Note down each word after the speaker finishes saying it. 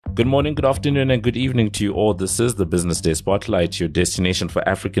Good morning, good afternoon, and good evening to you all. This is the Business Day Spotlight, your destination for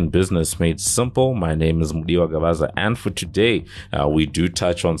African business made simple. My name is Mudiwa Gabaza, and for today, we do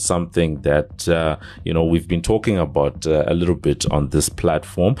touch on something that, we've been talking about a little bit on this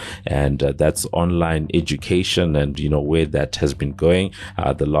platform, and that's online education and, where that has been going.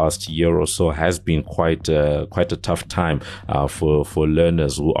 The last year or so has been quite a tough time for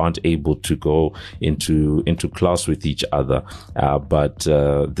learners who aren't able to go into class with each other. But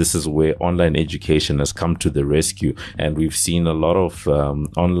this is where online education has come to the rescue, and we've seen a lot of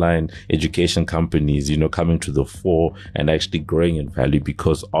online education companies, coming to the fore and actually growing in value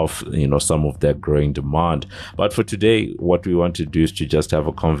because of, some of their growing demand. But for today, what we want to do is to just have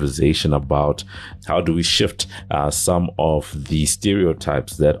a conversation about how do we shift some of the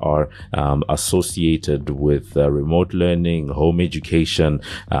stereotypes that are associated with remote learning, home education,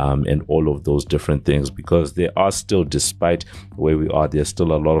 and all of those different things, because there are still, despite where we are, there's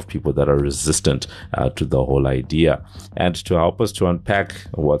still a lot of people that are resistant to the whole idea. And to help us to unpack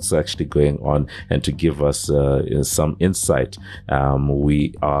what's actually going on and to give us some insight,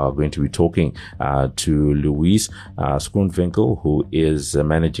 we are going to be talking to Louise Schoonwinkel, who is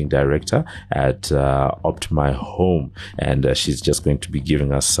Managing Director at Optimi Home, and she's just going to be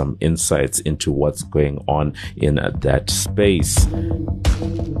giving us some insights into what's going on in that space.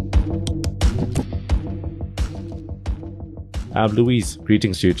 Louise,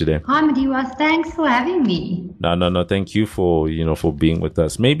 greetings to you today. Hi, Mudiwa. Thanks for having me. No. Thank you for being with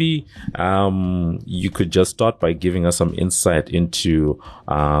us. Maybe you could just start by giving us some insight into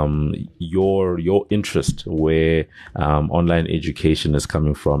your interest, where online education is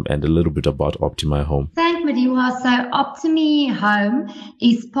coming from, and a little bit about Optimi Home. Thanks, Mudiwa. So Optimi Home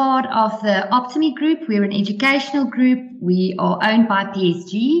is part of the Optimi Group. We're an educational group. We are owned by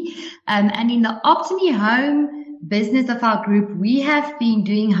PSG. And in the Optimi Home business of our group, we have been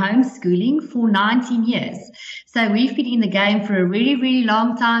doing homeschooling for 19 years. So we've been in the game for a really, really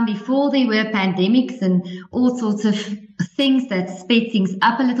long time, before there were pandemics and all sorts of things that sped things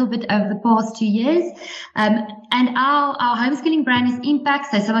up a little bit over the past 2 years. And our homeschooling brand is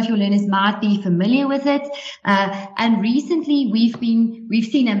Impact, so some of your learners might be familiar with it. And recently we've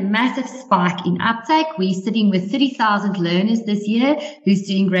seen a massive spike in uptake. We're sitting with 30,000 learners this year who's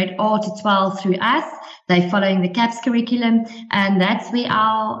doing grade R to 12 through us. They're following the CAPS curriculum, and that's where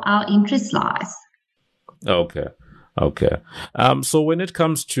our interest lies. Okay. So when it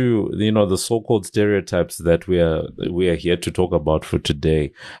comes to, the so-called stereotypes that we are here to talk about for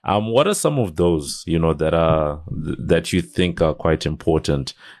today, what are some of those, that you think are quite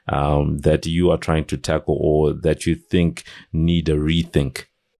important, that you are trying to tackle, or that you think need a rethink?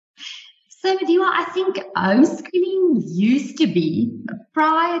 So, Mudiwa, I think homeschooling used to be,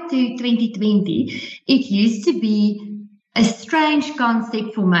 prior to 2020, it used to be a strange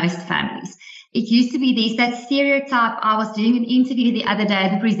concept for most families. It used to be there's that stereotype. I was doing an interview the other day.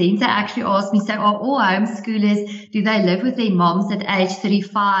 The presenter actually asked me, so are all homeschoolers, do they live with their moms at age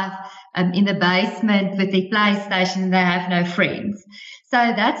 35 in the basement with their PlayStation and they have no friends? So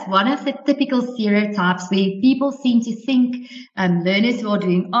that's one of the typical stereotypes, where people seem to think learners who are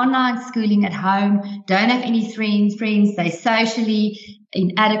doing online schooling at home don't have any friends, they're socially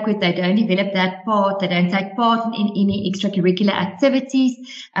inadequate, they don't develop that part, they don't take part in any extracurricular activities,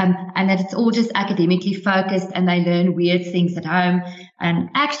 and that it's all just academically focused and they learn weird things at home. And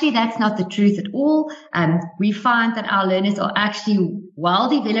actually, that's not the truth at all. We find that our learners are actually well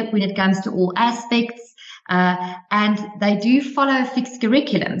developed when it comes to all aspects. And they do follow a fixed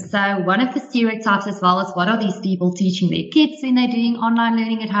curriculum. So one of the stereotypes as well is, what are these people teaching their kids when they're doing online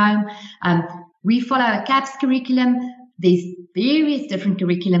learning at home? We follow a CAPS curriculum. There's various different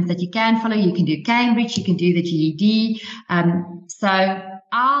curriculums that you can follow. You can do Cambridge, you can do the GED. So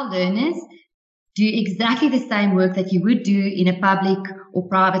our learners do exactly the same work that you would do in a public or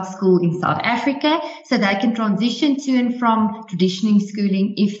private school in South Africa. So they can transition to and from traditional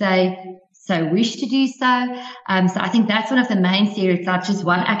schooling if they so wish to do so. So I think that's one of the main stereotypes, is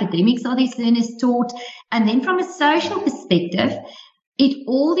what academics are these learners taught. And then from a social perspective, it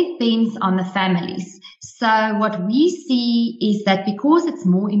all depends on the families. So what we see is that because it's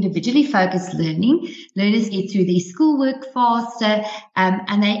more individually focused learning, learners get through their schoolwork faster,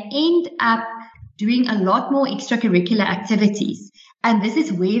 and they end up doing a lot more extracurricular activities. And this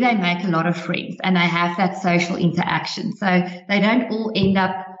is where they make a lot of friends and they have that social interaction. So they don't all end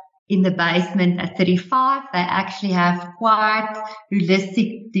up in the basement at 35. They actually have quite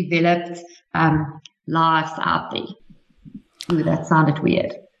holistic, developed lives out there. Ooh, that sounded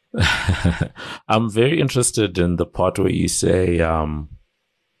weird. I'm very interested in the part where you say the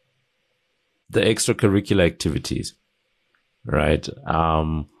extracurricular activities, right?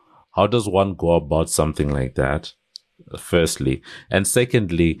 how does one go about something like that? Firstly, and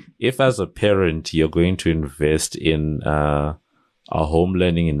secondly, if as a parent you're going to invest in a home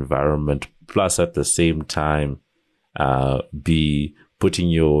learning environment, plus at the same time be putting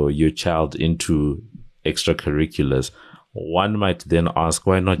your child into extracurriculars, one might then ask,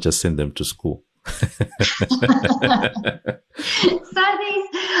 why not just send them to school?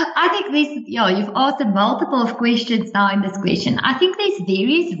 I think you've asked a multiple of questions now in this question. I think there's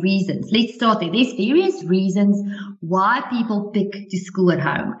various reasons. Let's start there. There's various reasons why people pick to school at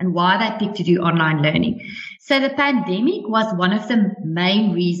home and why they pick to do online learning. So the pandemic was one of the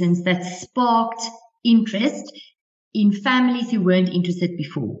main reasons that sparked interest in families who weren't interested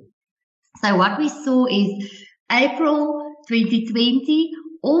before. So what we saw is April 2020,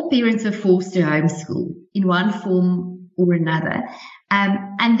 all parents were forced to homeschool in one form or another.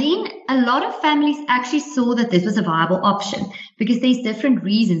 And then a lot of families actually saw that this was a viable option because there's different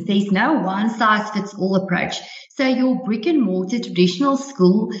reasons. There's no one-size-fits-all approach. So your brick and mortar traditional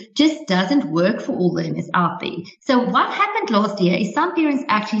school just doesn't work for all learners out there. So what happened last year is some parents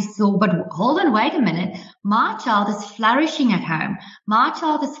actually saw, but hold on, wait a minute. My child is flourishing at home. My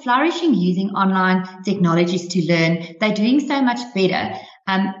child is flourishing using online technologies to learn. They're doing so much better.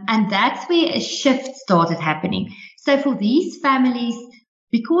 And that's where a shift started happening. So for these families,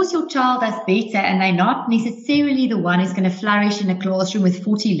 because your child does better and they're not necessarily the one who's going to flourish in a classroom with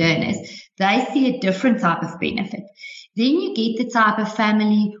 40 learners, they see a different type of benefit. Then you get the type of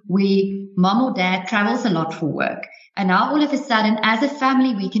family where mom or dad travels a lot for work. And now all of a sudden, as a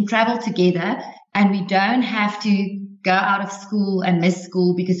family, we can travel together and we don't have to go out of school and miss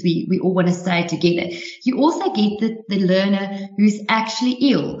school because we all want to stay together. You also get the learner who's actually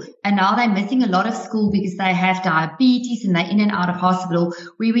ill and now they're missing a lot of school because they have diabetes and they're in and out of hospital,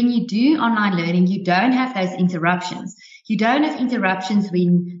 where when you do online learning, you don't have those interruptions. You don't have interruptions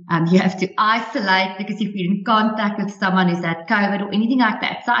when you have to isolate because if you're in contact with someone who's had COVID or anything like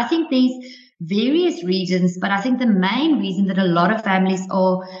that. So I think there's various reasons, but I think the main reason that a lot of families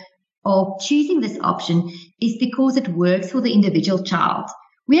are choosing this option is because it works for the individual child.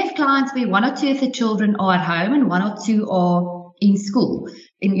 We have clients where one or two of the children are at home and one or two are in school,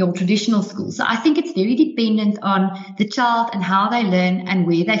 in your traditional school. So I think it's very dependent on the child and how they learn and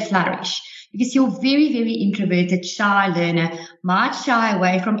where they flourish. Because your very, very introverted, shy learner might shy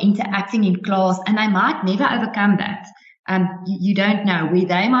away from interacting in class and they might never overcome that. You don't know, where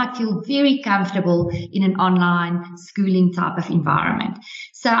they might feel very comfortable in an online schooling type of environment.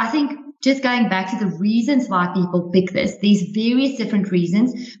 So I think just going back to the reasons why people pick this, there's various different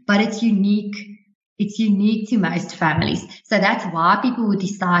reasons, but it's unique. It's unique to most families. So that's why people would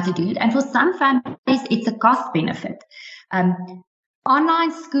decide to do it. And for some families, it's a cost benefit.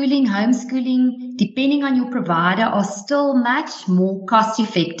 Online schooling, homeschooling, depending on your provider, are still much more cost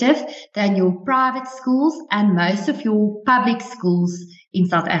effective than your private schools and most of your public schools in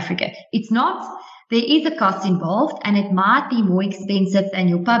South Africa. It's not, there is a cost involved and it might be more expensive than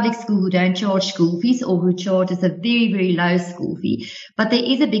your public school who don't charge school fees or who charges a very, very low school fee. But there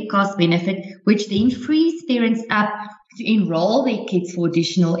is a big cost benefit, which then frees parents up to enroll their kids for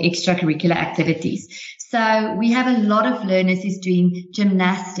additional extracurricular activities. So we have a lot of learners who's doing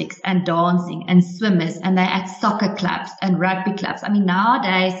gymnastics and dancing and swimmers, and they're at soccer clubs and rugby clubs. I mean,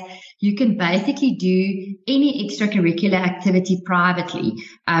 nowadays you can basically do any extracurricular activity privately.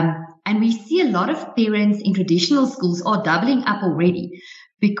 And we see a lot of parents in traditional schools are doubling up already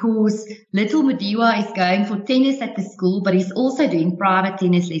because little Mudiwa is going for tennis at the school, but he's also doing private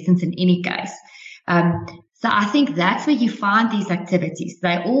tennis lessons in any case. So I think that's where you find these activities.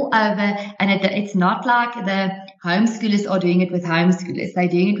 They're all over, and it's not like the homeschoolers are doing it with homeschoolers. They're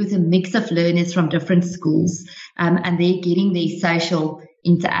doing it with a mix of learners from different schools, and they're getting their social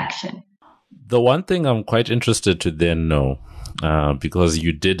interaction. The one thing I'm quite interested to then know, because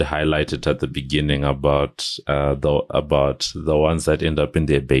you did highlight it at the beginning about the ones that end up in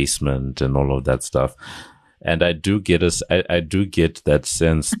their basement and all of that stuff, and I do get that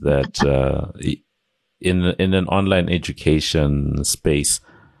sense that in an online education space,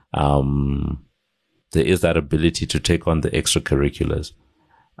 there is that ability to take on the extracurriculars.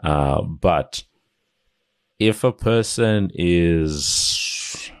 But if a person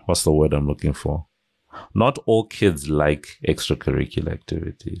is, what's the word I'm looking for? Not all kids like extracurricular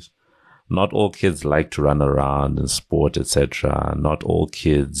activities. Not all kids like to run around and sport, etc. Not all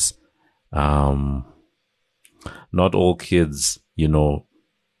kids,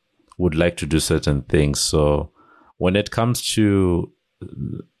 would like to do certain things. So when it comes to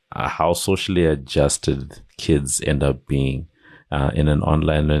how socially adjusted kids end up being in an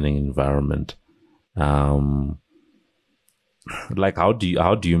online learning environment, like, how do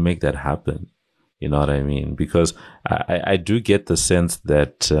you make that happen? You know what I mean? Because I do get the sense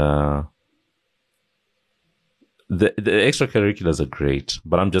that the extracurriculars are great,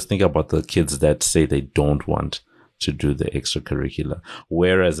 but I'm just thinking about the kids that say they don't want to do the extracurricular.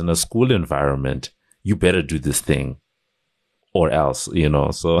 Whereas in a school environment, you better do this thing or else, you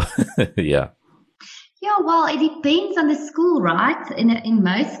know. So yeah. Yeah, well, it depends on the school, right? In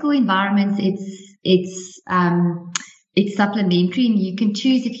most school environments, it's supplementary, and you can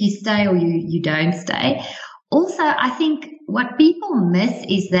choose if you stay or you don't stay. Also, I think what people miss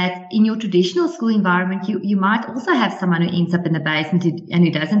is that in your traditional school environment, you might also have someone who ends up in the basement and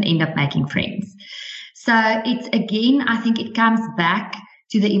who doesn't end up making friends. So it's, again, I think it comes back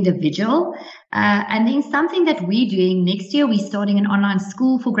to the individual. And then something that we're doing next year, we're starting an online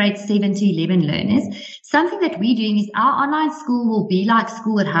school for grade 7 to 11 learners. Something that we're doing is our online school will be like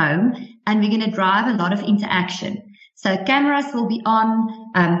school at home, and we're going to drive a lot of interaction. So cameras will be on,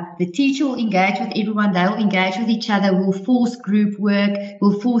 the teacher will engage with everyone, they'll engage with each other, we'll force group work,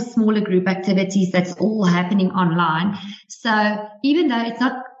 we'll force smaller group activities, that's all happening online. So even though it's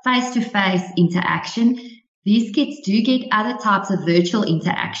not face-to-face interaction, these kids do get other types of virtual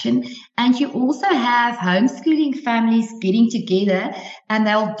interaction. And you also have homeschooling families getting together, and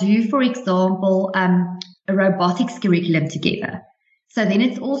they'll do, for example, a robotics curriculum together. So then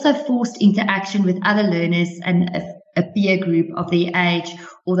it's also forced interaction with other learners and a peer group of their age,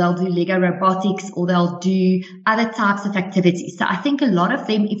 or they'll do Lego robotics, or they'll do other types of activities. So I think a lot of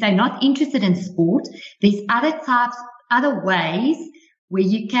them, if they're not interested in sport, there's other ways where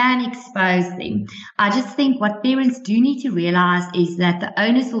you can expose them. I just think what parents do need to realize is that the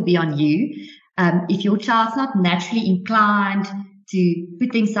onus will be on you. If your child's not naturally inclined to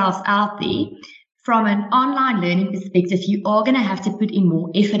put themselves out there, from an online learning perspective, you are going to have to put in more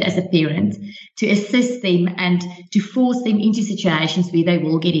effort as a parent to assist them and to force them into situations where they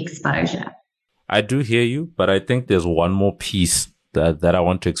will get exposure. I do hear you, but I think there's one more piece that I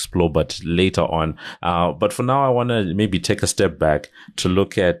want to explore, but later on. But for now, I want to maybe take a step back to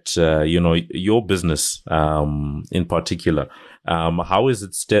look at, your business, in particular. How is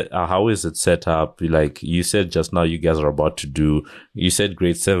it set up? Like you said just now, you guys are about to do, you said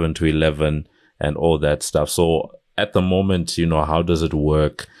grade 7 to 11 and all that stuff. So at the moment, how does it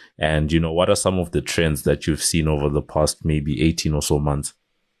work? And, what are some of the trends that you've seen over the past maybe 18 or so months?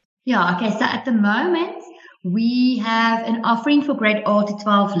 Yeah. Okay. So at the moment, we have an offering for grade 8 to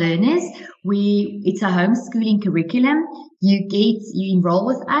 12 learners. It's a homeschooling curriculum. You enroll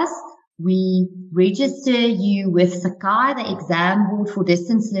with us. We register you with Sakai, the exam board for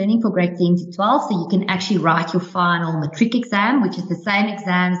distance learning for grade 10 to 12. So you can actually write your final matric exam, which is the same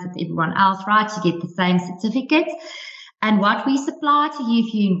exams that everyone else writes. You get the same certificate. And what we supply to you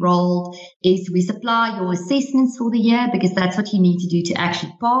if you enrolled is we supply your assessments for the year, because that's what you need to do to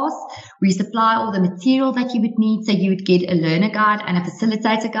actually pass. We supply all the material that you would need. So you would get a learner guide and a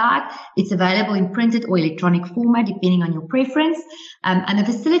facilitator guide. It's available in printed or electronic format, depending on your preference. And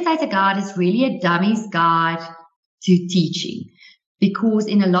the facilitator guide is really a dummy's guide to teaching, because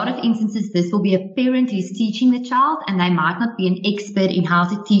in a lot of instances, this will be a parent who's teaching the child, and they might not be an expert in how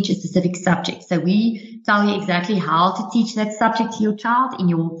to teach a specific subject. So we tell you exactly how to teach that subject to your child in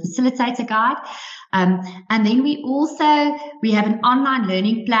your facilitator guide. And then we have an online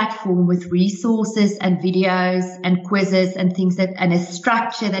learning platform with resources and videos and quizzes and things and a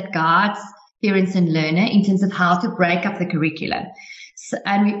structure that guides parents and learner in terms of how to break up the curriculum. So,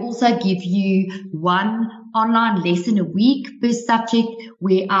 and we also give you one online lesson a week per subject,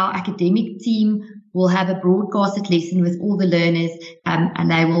 where our academic team will have a broadcasted lesson with all the learners,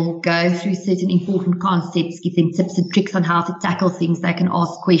 and they will go through certain important concepts, give them tips and tricks on how to tackle things. They can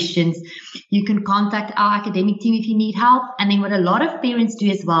ask questions. You can contact our academic team if you need help. And then what a lot of parents do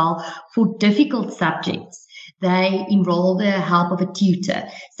as well for difficult subjects, they enroll the help of a tutor.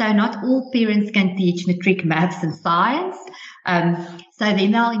 So not all parents can teach matric, maths and science. So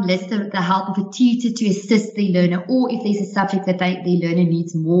then they'll enlist the help of a tutor to assist the learner, or if there's a subject that the learner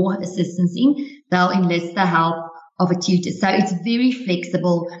needs more assistance in, they'll enlist the help of a tutor. So it's very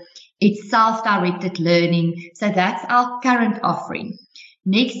flexible. It's self-directed learning. So that's our current offering.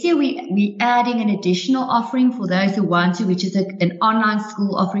 Next year, we're adding an additional offering for those who want to, which is an online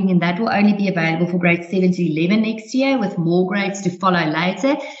school offering, and that will only be available for grades 7 to 11 next year, with more grades to follow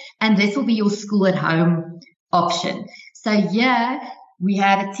later. And this will be your school at home option. So yeah, We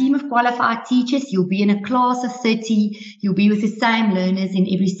have a team of qualified teachers. You'll be in a class of 30. You'll be with the same learners in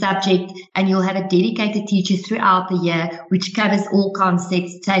every subject, and you'll have a dedicated teacher throughout the year, which covers all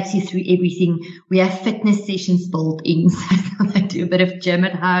concepts, takes you through everything. We have fitness sessions built in, so they do a bit of gym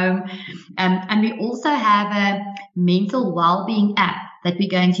at home. And we also have a mental well-being app that we're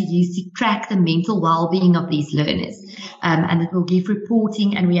going to use to track the mental well-being of these learners. And it will give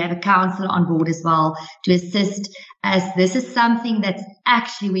reporting, and we have a counselor on board as well to assist, as this is something that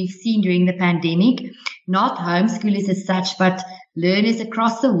actually we've seen during the pandemic, not homeschoolers as such, but learners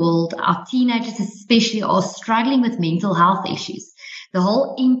across the world, our teenagers especially, are struggling with mental health issues. The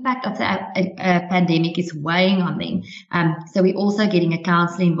whole impact of the pandemic is weighing on them. So we're also getting a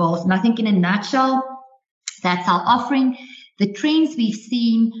counsellor involved. And I think in a nutshell, that's our offering. The trends we've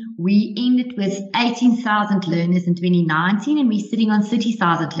seen, we ended with 18,000 learners in 2019, and we're sitting on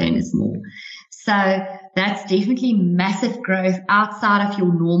 30,000 learners more. So that's definitely massive growth outside of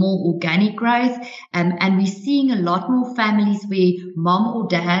your normal organic growth. And we're seeing a lot more families where mom or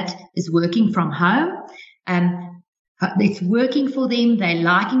dad is working from home. It's working for them. They're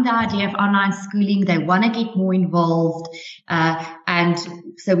liking the idea of online schooling. They want to get more involved. And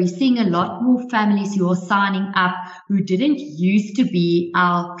so we're seeing a lot more families who are signing up who didn't used to be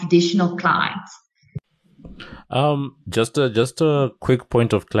our traditional clients. Just a quick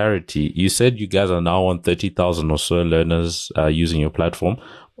point of clarity. You said you guys are now on 30,000 or so learners using your platform.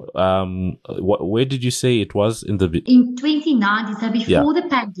 Where did you say it was in 2019? So before the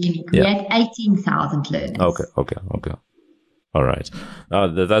pandemic, we had 18,000 learners. Okay. All right.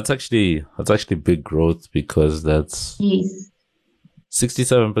 That's actually big growth, because that's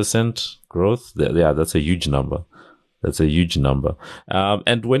 67% growth. Yeah, that's a huge number.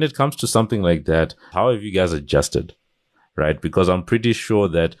 And when it comes to something like that, how have you guys adjusted? Right? Because I'm pretty sure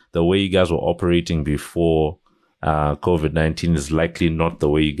that the way you guys were operating before COVID-19 is likely not the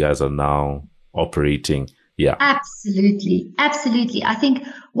way you guys are now operating. Yeah. Absolutely. I think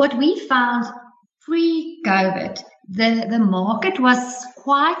what we found pre-COVID, the market was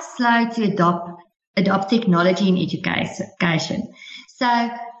quite slow to adopt technology in education. So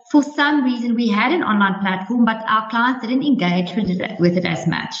for some reason, we had an online platform, but our clients didn't engage with it as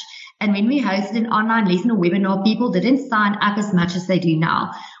much. And when we hosted an online lesson or webinar, people didn't sign up as much as they do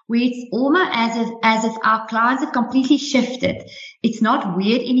now, where it's almost as if our clients have completely shifted. It's not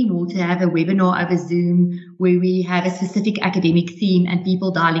weird anymore to have a webinar over Zoom where we have a specific academic theme and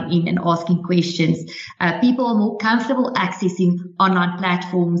people dialing in and asking questions. People are more comfortable accessing online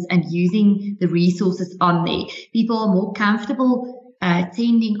platforms and using the resources on there. People are more comfortable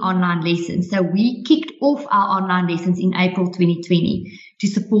attending online lessons. So we kicked off our online lessons in April 2020 to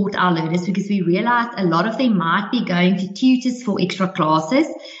support our learners, because we realized a lot of them might be going to tutors for extra classes,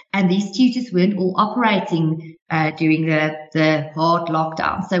 and these tutors weren't all operating during the hard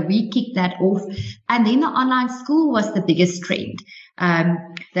lockdown. So we kicked that off. And then the online school was the biggest trend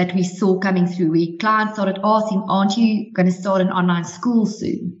that we saw coming through. Clients started asking, aren't you going to start an online school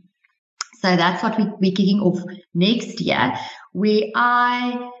soon? So that's what we're kicking off next year, where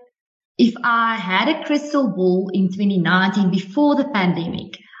if I had a crystal ball in 2019 before the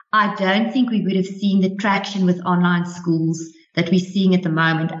pandemic, I don't think we would have seen the traction with online schools that we're seeing at the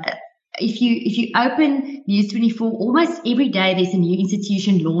moment. If you open News24, almost every day there's a new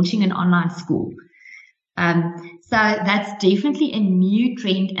institution launching an online school. So that's definitely a new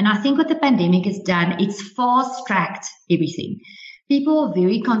trend. And I think what the pandemic has done, it's fast-tracked everything. People are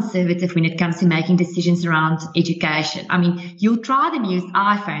very conservative when it comes to making decisions around education. I mean, you'll try the newest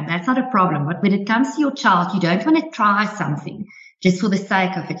iPhone. That's not a problem. But when it comes to your child, you don't want to try something just for the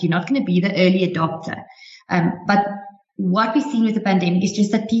sake of it. You're not going to be the early adopter. But what we've seen with the pandemic is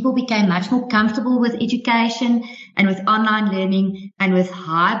just that people became much more comfortable with education and with online learning and with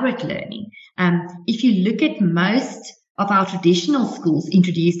hybrid learning. If you look at most of our traditional schools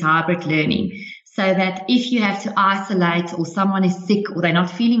introduced hybrid learning, so that if you have to isolate or someone is sick or they're not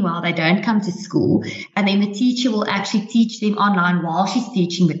feeling well, they don't come to school. And then the teacher will actually teach them online while she's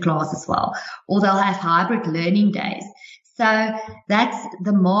teaching the class as well. Or they'll have hybrid learning days. So that's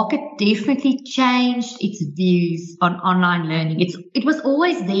the market definitely changed its views on online learning. It was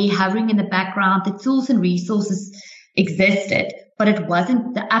always there hovering in the background. The tools and resources existed, but it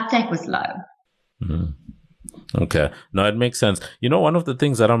wasn't, the uptake was low. Mm-hmm. Okay. No, it makes sense. You know, one of the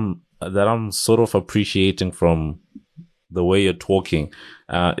things that I'm sort of appreciating from the way you're talking,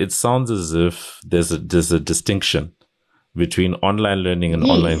 it sounds as if there's a distinction between online learning and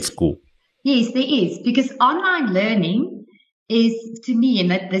online school. Yes, there is, because online learning is, to me,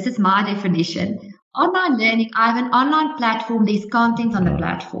 and this is my definition, online learning, I have an online platform, there's content on the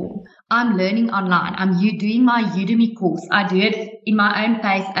platform. I'm learning online. I'm doing my Udemy course. I do it in my own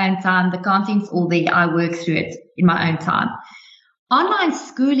pace, own time. The content's all there. I work through it in my own time. Online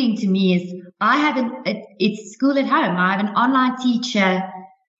schooling to me is it's school at home. I have an online teacher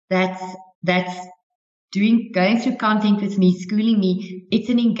that's going through content with me, schooling me. It's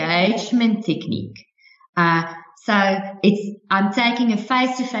an engagement technique. So I'm taking a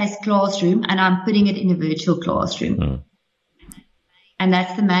face-to-face classroom and I'm putting it in a virtual classroom. Mm. And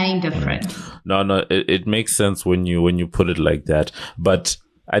that's the main difference. No, it makes sense when you put it like that. But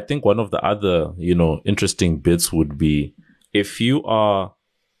I think one of the other, interesting bits would be if you are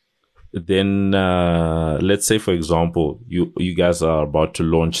then, let's say, for example, you guys are about to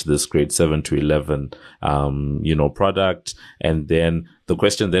launch this grade 7 to 11, product. And then the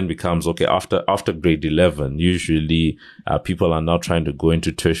question then becomes, okay, after grade 11, usually, people are now trying to go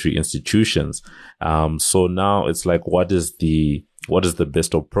into tertiary institutions. So now it's like, what is the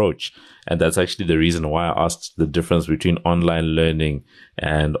best approach? And that's actually the reason why I asked the difference between online learning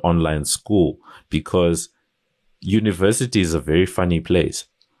and online school, because university is a very funny place.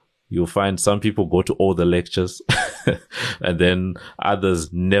 You'll find some people go to all the lectures and then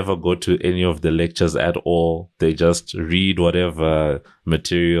others never go to any of the lectures at all. They just read whatever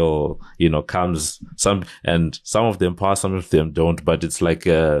material, comes. Some of them pass, some of them don't, but it's like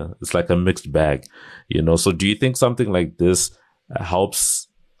a mixed bag, So do you think something like this helps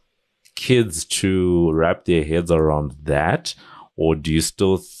kids to wrap their heads around that? Or do you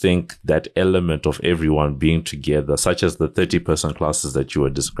still think that element of everyone being together, such as the 30-person classes that you were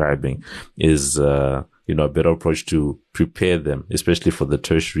describing, is a better approach to prepare them, especially for the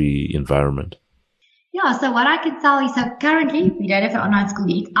tertiary environment? Yeah, so what I can tell you, so currently we don't have an online school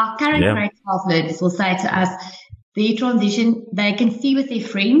yet. Our current grade 12 learners will say to us, their transition, they can see with their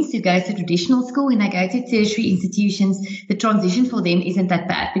friends who go to traditional school, when they go to tertiary institutions, the transition for them isn't that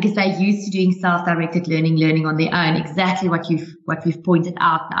bad because they're used to doing self-directed learning on their own. Exactly what we've pointed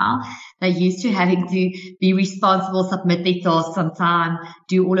out now. They're used to having to be responsible, submit their tasks on time,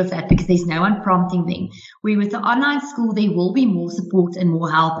 do all of that because there's no one prompting them. Where with the online school, there will be more support and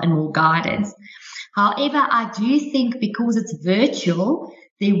more help and more guidance. However, I do think because it's virtual,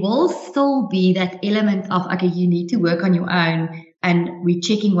 there will still be that element of, okay, you need to work on your own and we're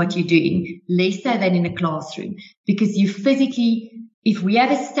checking what you're doing, less so than in a classroom. Because you physically, if we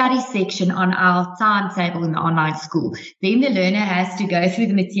have a study section on our timetable in the online school, then the learner has to go through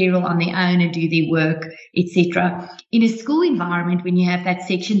the material on their own and do their work, etc. In a school environment, when you have that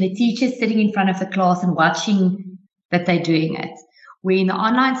section, the teacher's sitting in front of the class and watching that they're doing it. Where in the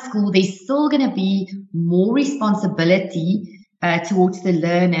online school, there's still going to be more responsibility towards the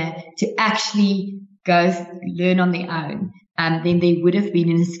learner to actually go learn on their own than they would have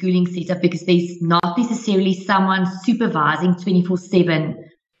been in a schooling setup, because there's not necessarily someone supervising 24/7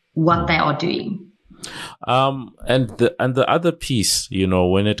 what they are doing. And the other piece,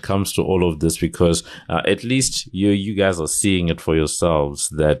 when it comes to all of this, because at least you guys are seeing it for yourselves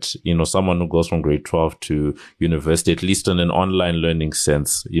that, someone who goes from grade 12 to university, at least in an online learning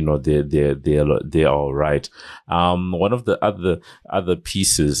sense, they're all right. One of the other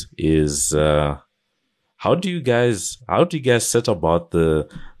pieces is, how do you guys set about the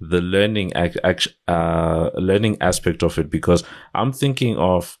learning learning aspect of it? Because I'm thinking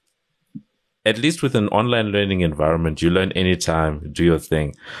of, at least with an online learning environment, you learn anytime, do your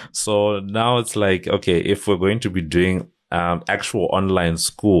thing. So now it's like, okay, if we're going to be doing actual online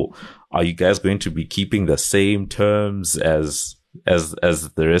school, are you guys going to be keeping the same terms as the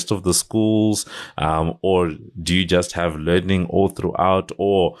rest of the schools? Or do you just have learning all throughout?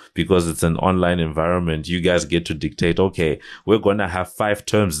 Or because it's an online environment, you guys get to dictate, okay, we're going to have 5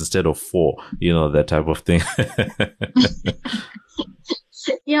 terms instead of 4, that type of thing.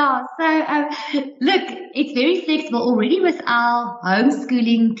 Yeah, so look, it's very flexible already with our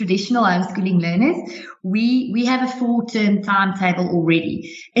traditional homeschooling learners. We have a 4-term timetable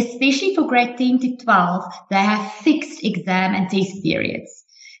already, especially for grade 10 to 12. They have fixed exam and test periods.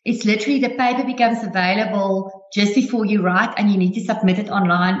 It's literally the paper becomes available just before you write, and you need to submit it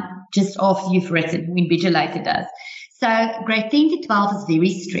online just after you've written, when Vigilator does. So grade 10 to 12 is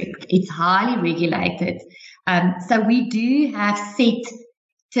very strict. It's highly regulated. So we do have set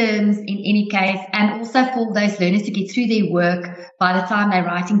terms in any case, and also for those learners to get through their work by the time they're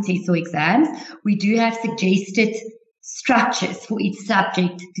writing tests or exams. We do have suggested structures for each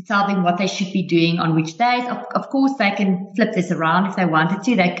subject to tell them what they should be doing on which days. Of course, they can flip this around if they wanted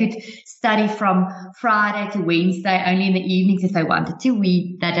to. They could study from Friday to Wednesday only in the evenings if they wanted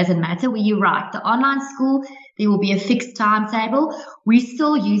to. That doesn't matter. Where you're right, the online school, there will be a fixed timetable. We're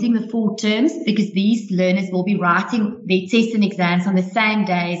still using the 4 terms because these learners will be writing their tests and exams on the same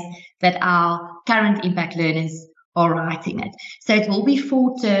days that our current impact learners are writing it. So it will be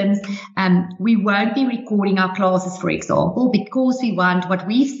 4 terms. We won't be recording our classes, for example, because we want what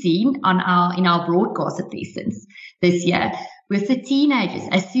we've seen in our broadcasted lessons this year with the teenagers.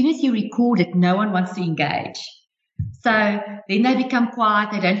 As soon as you record it, no one wants to engage. So then they become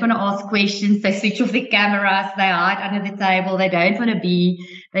quiet. They don't want to ask questions. They switch off their cameras. They hide under the table. They don't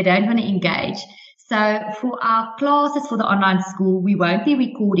want to engage. So for our classes for the online school, we won't be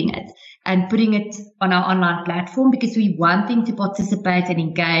recording it and putting it on our online platform because we want them to participate and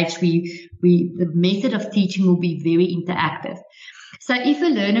engage. The method of teaching will be very interactive. So if a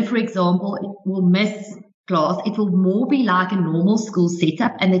learner, for example, will miss class, it will more be like a normal school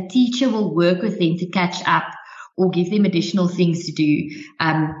setup, and the teacher will work with them to catch up or give them additional things to do.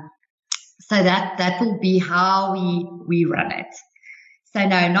 So that will be how we run it. So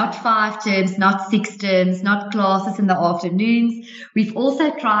no, not 5 terms, not 6 terms, not classes in the afternoons. We've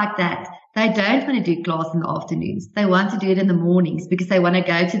also tried that. They don't want to do class in the afternoons. They want to do it in the mornings because they want to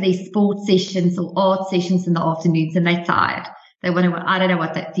go to their sports sessions or art sessions in the afternoons, and they're tired. They want to, I don't know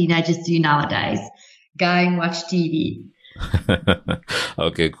what the teenagers do nowadays. Go and watch TV.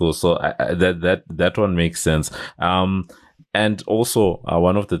 Okay, cool. So that one makes sense. And also,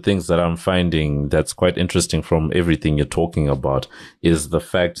 one of the things that I'm finding that's quite interesting from everything you're talking about is the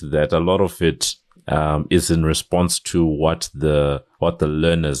fact that a lot of it is in response to what the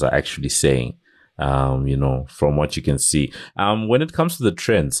learners are actually saying. From what you can see. When it comes to the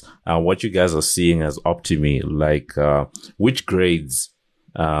trends, what you guys are seeing as Optimi, like which grades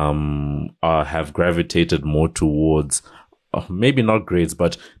have gravitated more towards maybe not grades,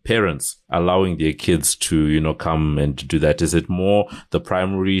 but parents allowing their kids to, come and do that? Is it more the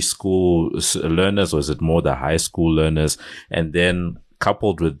primary school learners, or is it more the high school learners? And then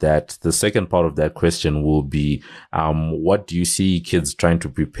coupled with that, the second part of that question will be, what do you see kids trying to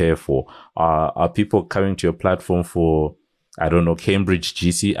prepare for? Are people coming to your platform for, I don't know, Cambridge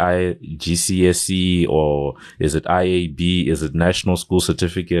GCSE, or is it IAB? Is it National School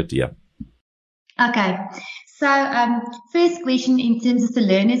Certificate? Yeah. Okay. So, first question in terms of the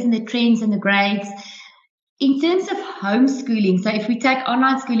learners and the trends and the grades. In terms of homeschooling, so if we take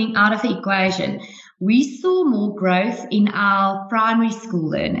online schooling out of the equation, we saw more growth in our primary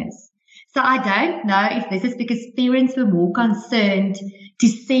school learners. So I don't know if this is because parents were more concerned to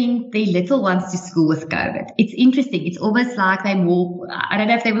send their little ones to school with COVID. It's interesting. It's almost like I don't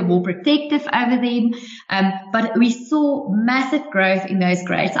know if they were more protective over them, but we saw massive growth in those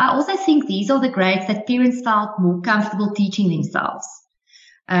grades. I also think these are the grades that parents felt more comfortable teaching themselves.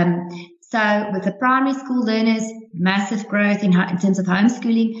 So with the primary school learners, massive growth in terms of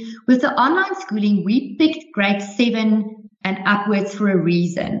homeschooling. With the online schooling, we picked grade 7 and upwards for a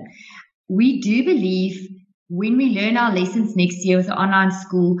reason. We do believe when we learn our lessons next year with the online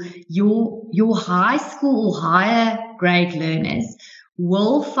school, your high school or higher grade learners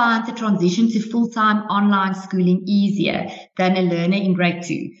will find the transition to full-time online schooling easier than a learner in grade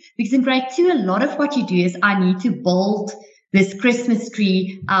 2. Because in grade 2, a lot of what you do is I need to build this Christmas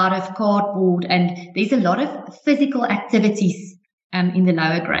tree out of cardboard, and there's a lot of physical activities in the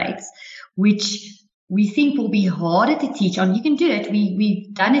lower grades, which we think will be harder to teach on. You can do it.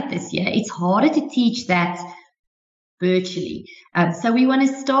 We've done it this year. It's harder to teach that virtually. So we want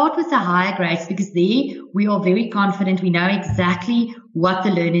to start with the higher grades because there we are very confident. We know exactly what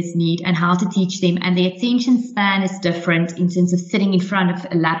the learners need and how to teach them. And the attention span is different in terms of sitting in front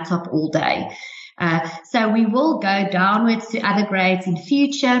of a laptop all day. So we will go downwards to other grades in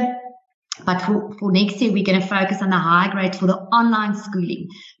future. But for next year, we're going to focus on the high grades for the online schooling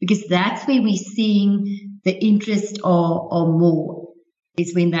because that's where we're seeing the interest or more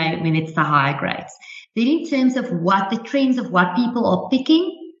is when it's the higher grades. Then in terms of what the trends of what people are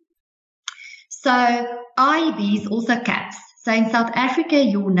picking, so IEB is also caps. So in South Africa,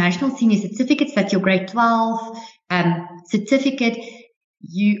 your national senior certificates, that's your grade 12 certificate,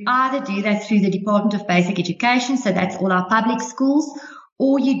 you either do that through the Department of Basic Education, so that's all our public schools,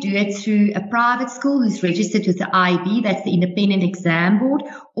 or you do it through a private school who's registered with the IEB, that's the Independent Exam Board,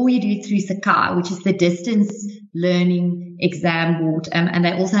 or you do it through Sakai, which is the Distance Learning Exam Board, and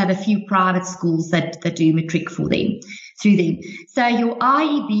they also have a few private schools that do matric for them, through them. So your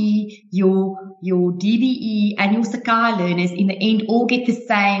IEB, your DBE, and your Sakai learners in the end all get the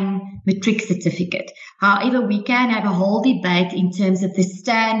same matric certificate. However, we can have a whole debate in terms of the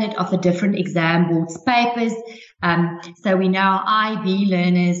standard of the different exam boards' papers. So we know IB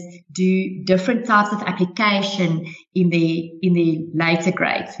learners do different types of application in the later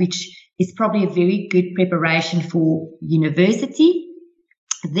grades, which is probably a very good preparation for university.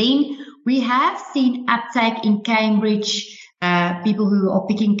 Then we have seen uptake in Cambridge people who are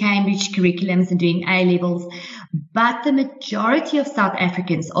picking Cambridge curriculums and doing A-levels, but the majority of South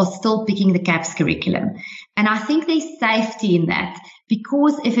Africans are still picking the CAPS curriculum. And I think there's safety in that,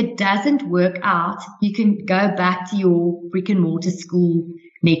 because if it doesn't work out, you can go back to your brick and mortar school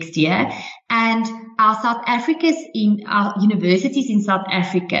next year. And our universities in South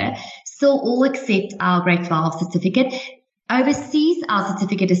Africa still all accept our grade 12 certificate. Overseas, our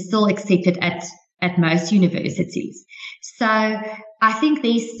certificate is still accepted at most universities. So I think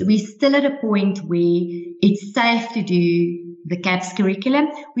we're still at a point where it's safe to do the CAPS curriculum.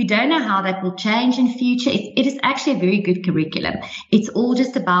 We don't know how that will change in future. It is actually a very good curriculum. It's all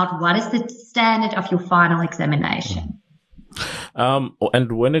just about what is the standard of your final examination.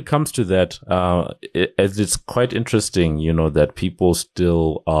 And when it comes to that, it's quite interesting, that people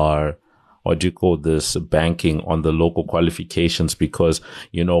still are, what do you call this, banking on the local qualifications, because,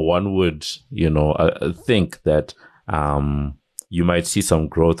 one would, think that you might see some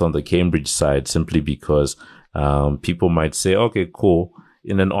growth on the Cambridge side simply because people might say, okay, cool,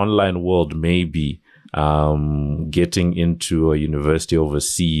 in an online world, maybe getting into a university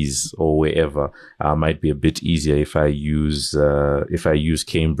overseas or wherever might be a bit easier if I use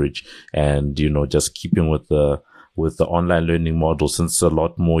Cambridge, and just keeping with the online learning model, since a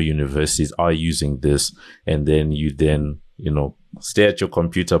lot more universities are using this, and then you stay at your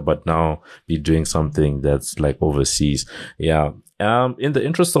computer but now be doing something that's like overseas. Yeah. In the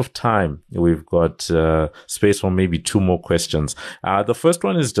interest of time, we've got space for maybe two more questions. The first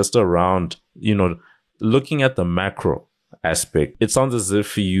one is just around, looking at the macro aspect. It sounds as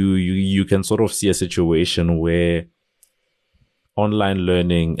if you can sort of see a situation where online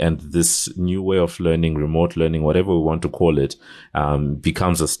learning and this new way of learning, remote learning, whatever we want to call it,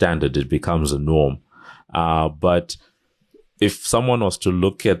 becomes a standard. It becomes a norm. But if someone was to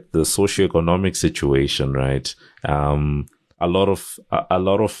look at the socioeconomic situation, right, a lot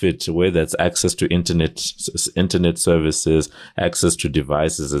of it, where that's access to internet services, access to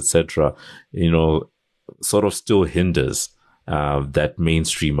devices, etc., sort of still hinders that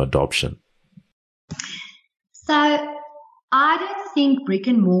mainstream adoption. So I don't think brick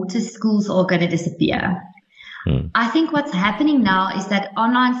and mortar schools are going to disappear. I think what's happening now is that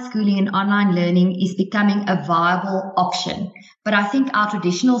online schooling and online learning is becoming a viable option. But I think our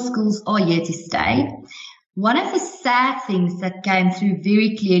traditional schools are here to stay. One of the sad things that came through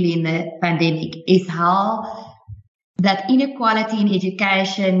very clearly in the pandemic is how that inequality in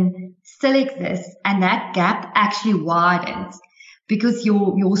education still exists, and that gap actually widens because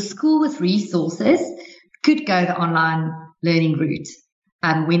your school with resources could go the online learning route.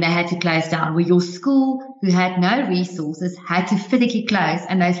 When they had to close down, where your school who had no resources had to physically close,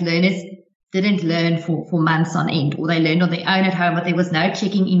 and those learners didn't learn for months on end, or they learned on their own at home, but there was no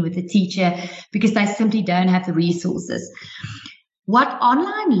checking in with the teacher because they simply don't have the resources. What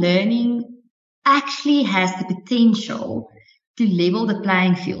online learning actually has the potential to level the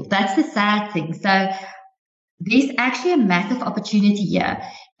playing field. That's the sad thing. So there's actually a massive opportunity here.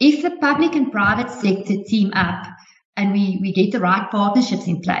 If the public and private sector team up, and we get the right partnerships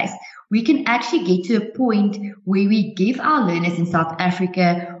in place, we can actually get to a point where we give our learners in South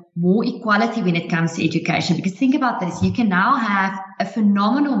Africa more equality when it comes to education. Because think about this, you can now have a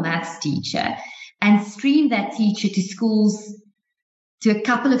phenomenal maths teacher and stream that teacher to schools, to a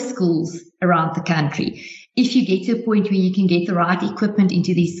couple of schools around the country. If you get to a point where you can get the right equipment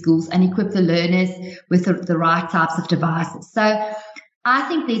into these schools and equip the learners with the right types of devices. So I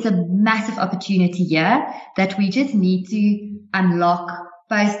think there's a massive opportunity here that we just need to unlock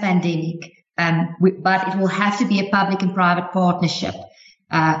post-pandemic. But it will have to be a public and private partnership.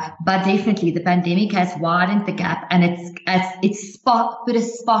 But definitely the pandemic has widened the gap, and it's put a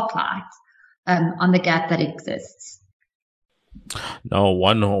spotlight on the gap that exists. Now,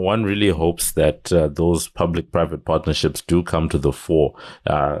 one really hopes that those public-private partnerships do come to the fore,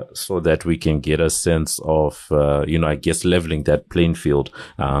 so that we can get a sense of, I guess, leveling that playing field,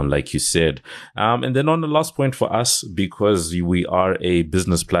 like you said. And then on the last point for us, because we are a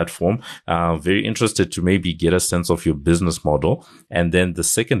business platform, very interested to maybe get a sense of your business model. And then the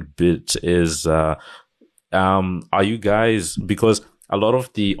second bit is, are you guys, because a lot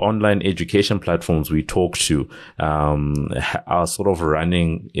of the online education platforms we talk to are sort of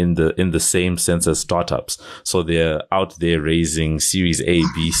running in the same sense as startups. So they're out there raising Series A,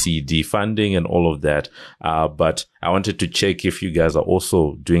 B, C, D funding and all of that. But I wanted to check if you guys are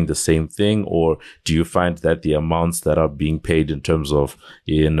also doing the same thing, or do you find that the amounts that are being paid in terms of,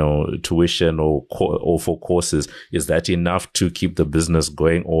 tuition or for courses, is that enough to keep the business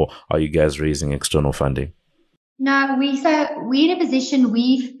going, or are you guys raising external funding? No, we're in a position,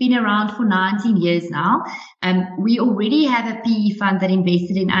 we've been around for 19 years now. We already have a PE fund that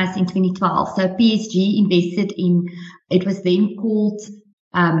invested in us in 2012. So PSG invested in, it was then called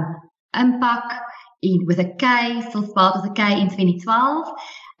Impact with a K, still spelled with a K, in 2012,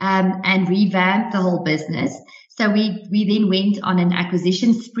 and revamped the whole business. So we then went on an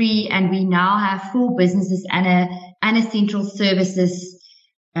acquisition spree, and we now have 4 businesses and a central services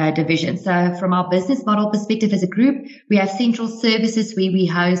division. So from our business model perspective as a group, we have central services where we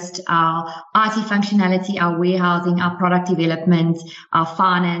host our IT functionality, our warehousing, our product development, our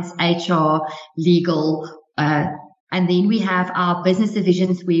finance, HR, legal, and then we have our business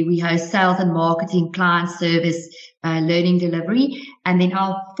divisions where we host sales and marketing, client service, learning delivery. And then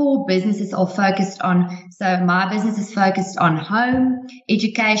our 4 businesses are focused on, so my business is focused on home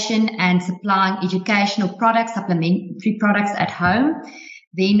education and supplying educational products, supplementary products at home.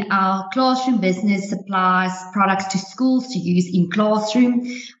 Then our classroom business supplies products to schools to use in classroom.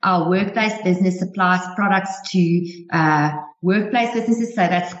 Our workplace business supplies products to workplace businesses. So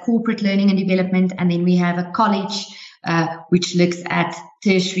that's corporate learning and development. And then we have a college which looks at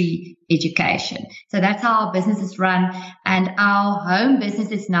tertiary education. So that's how our business is run. And our home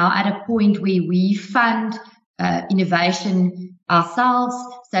business is now at a point where we fund innovation ourselves.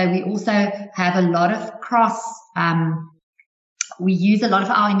 So we also have a lot of we use a lot of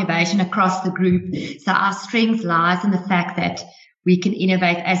our innovation across the group. So our strength lies in the fact that we can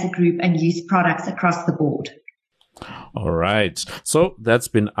innovate as a group and use products across the board. All right. So that's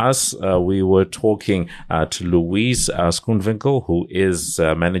been us. We were talking to Louise Schoonwinkel, who is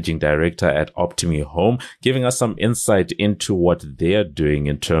Managing Director at Optimi Home, giving us some insight into what they're doing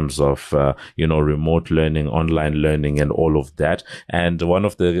in terms of, remote learning, online learning, and all of that. And one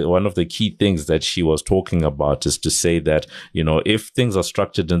of the key things that she was talking about is to say that, if things are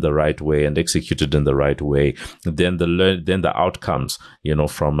structured in the right way and executed in the right way, then the outcomes,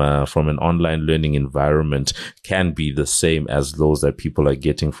 from an online learning environment can be the same as those that people are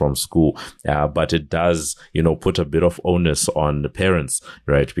getting from school. But it does, put a bit of onus on the parents,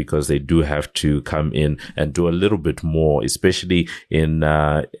 right? Because they do have to come in and do a little bit more, especially in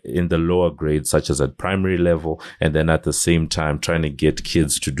the lower grades, such as at primary level. And then at the same time, trying to get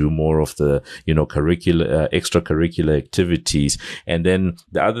kids to do more of the, extracurricular activities. And then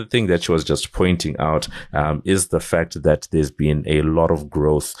the other thing that she was just pointing out, is the fact that there's been a lot of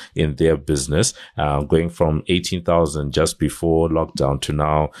growth in their business, going from 18,000 just before lockdown to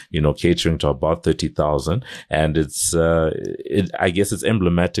now, catering to about 30,000. And I guess it's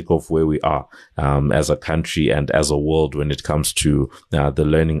emblematic of where we are, as a country and as a world when it comes to the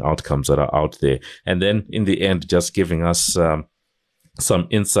learning outcomes that are out there. And then in the end, just giving us some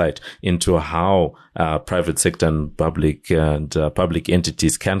insight into how private sector and public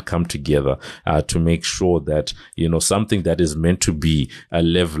entities can come together to make sure that, something that is meant to be a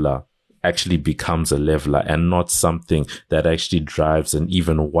leveler actually becomes a leveler and not something that actually drives an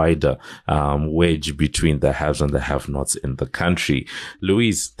even wider wedge between the haves and the have-nots in the country.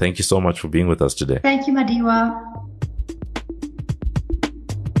 Louise, thank you so much for being with us today. Thank you, Madiwa.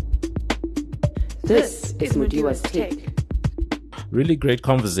 This is Madiwa's Take. Really great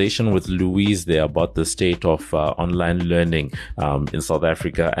conversation with Louise there about the state of online learning in South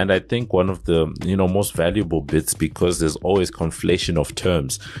Africa. And I think one of the, most valuable bits, because there's always conflation of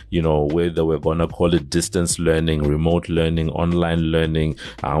terms, whether we're going to call it distance learning, remote learning, online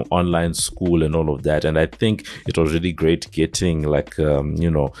school and all of that. And I think it was really great getting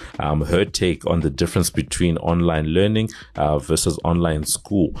her take on the difference between online learning versus online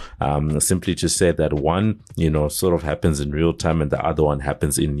school. Simply to say that one, sort of happens in real time and the other one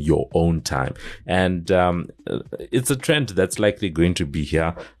happens in your own time. And it's a trend that's likely going to be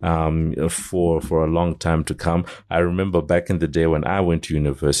here for a long time to come. I remember back in the day when I went to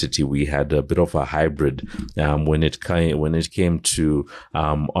university, we had a bit of a hybrid when it came to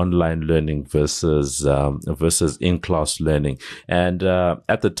online learning versus in-class learning. And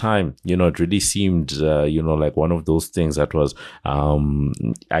at the time, it really seemed like one of those things that was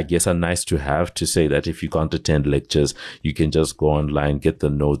I guess a nice to have, to say that if you can't attend lectures, you can just go online, get the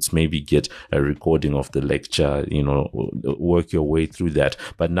notes, maybe get a recording of the lecture, work your way through that.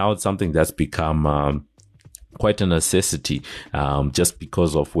 But now it's something that's become quite a necessity, just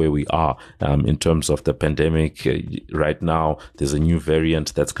because of where we are in terms of the pandemic. Right now, there's a new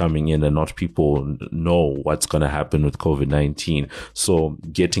variant that's coming in and not people know what's going to happen with COVID-19. So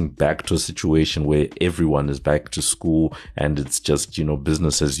getting back to a situation where everyone is back to school and it's just,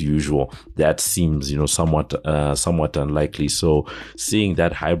 business as usual, that seems, somewhat unlikely. So seeing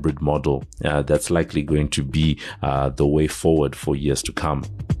that hybrid model, that's likely going to be the way forward for years to come.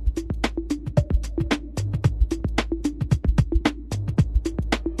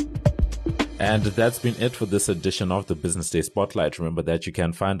 And that's been it for this edition of the Business Day Spotlight. Remember that you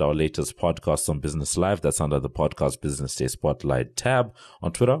can find our latest podcast on Business Live. That's under the podcast Business Day Spotlight tab.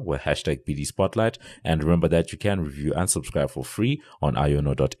 On Twitter, we're #BD Spotlight. And remember that you can review and subscribe for free on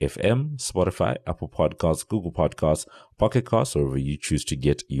iono.fm, Spotify, Apple Podcasts, Google Podcasts, Pocket Casts, or wherever you choose to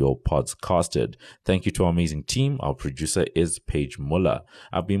get your pods casted. Thank you to our amazing team. Our producer is Paige Muller.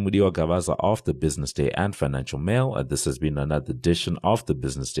 I've been Mudiwa Gavaza of the Business Day and Financial Mail, and this has been another edition of the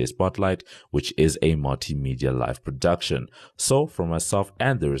Business Day Spotlight, which is a multimedia live production. So from myself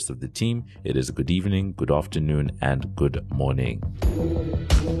and the rest of the team, it is good evening, good afternoon, and good morning.